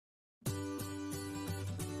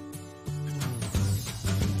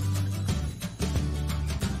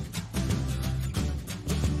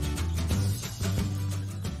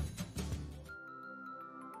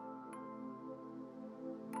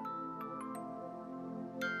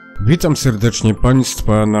Witam serdecznie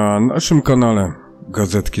Państwa na naszym kanale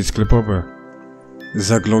Gazetki Sklepowe.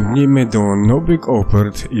 Zaglądnijmy do nowych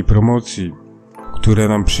ofert i promocji, które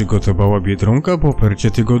nam przygotowała Biedronka w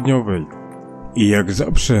ofercie tygodniowej. I jak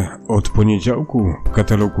zawsze od poniedziałku w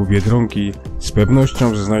katalogu Biedronki z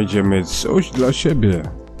pewnością znajdziemy coś dla siebie.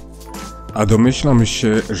 A domyślam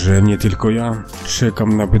się, że nie tylko ja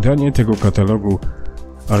czekam na wydanie tego katalogu,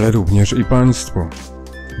 ale również i Państwo.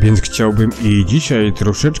 Więc chciałbym i dzisiaj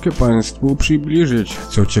troszeczkę Państwu przybliżyć,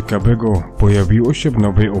 co ciekawego pojawiło się w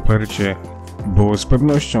nowej ofercie, bo z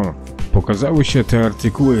pewnością pokazały się te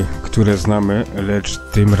artykuły, które znamy, lecz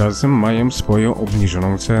tym razem mają swoją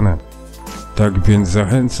obniżoną cenę. Tak więc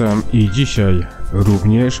zachęcam i dzisiaj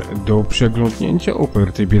również do przeglądnięcia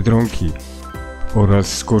oferty Biedronki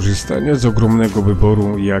oraz skorzystania z ogromnego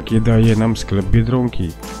wyboru, jakie daje nam sklep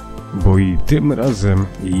Biedronki, bo i tym razem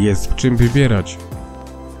jest w czym wybierać.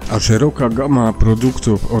 A szeroka gama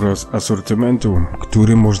produktów oraz asortymentu,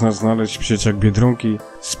 który można znaleźć w sieciach Biedronki,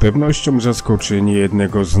 z pewnością zaskoczy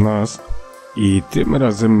niejednego z nas i tym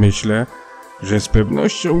razem myślę, że z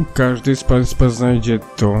pewnością każdy z Państwa znajdzie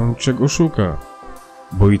to, czego szuka,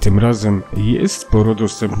 bo i tym razem jest sporo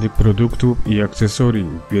dostępnych produktów i akcesorii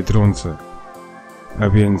w Biedronce. A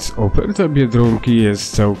więc oferta Biedronki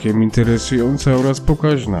jest całkiem interesująca oraz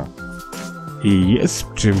pokaźna. I jest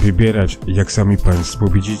w czym wybierać, jak sami Państwo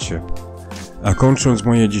widzicie. A kończąc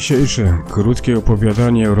moje dzisiejsze, krótkie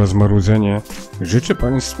opowiadanie oraz marudzenie, życzę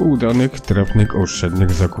Państwu udanych, trafnych,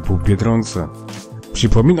 oszczędnych zakupów w Biedronce.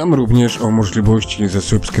 Przypominam również o możliwości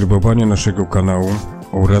zasubskrybowania naszego kanału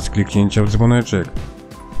oraz kliknięcia w dzwoneczek,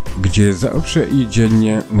 gdzie zawsze i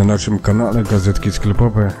dziennie na naszym kanale Gazetki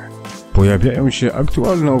Sklepowe pojawiają się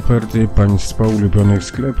aktualne oferty Państwa ulubionych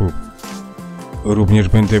sklepów. Również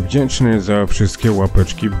będę wdzięczny za wszystkie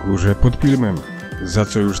łapeczki w górze pod filmem, za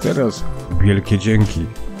co już teraz wielkie dzięki.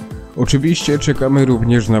 Oczywiście czekamy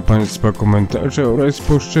również na Państwa komentarze oraz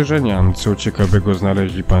spostrzeżenia, co ciekawego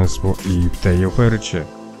znaleźli Państwo i w tej ofercie.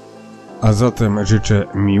 A zatem życzę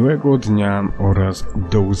miłego dnia oraz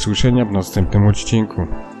do usłyszenia w następnym odcinku.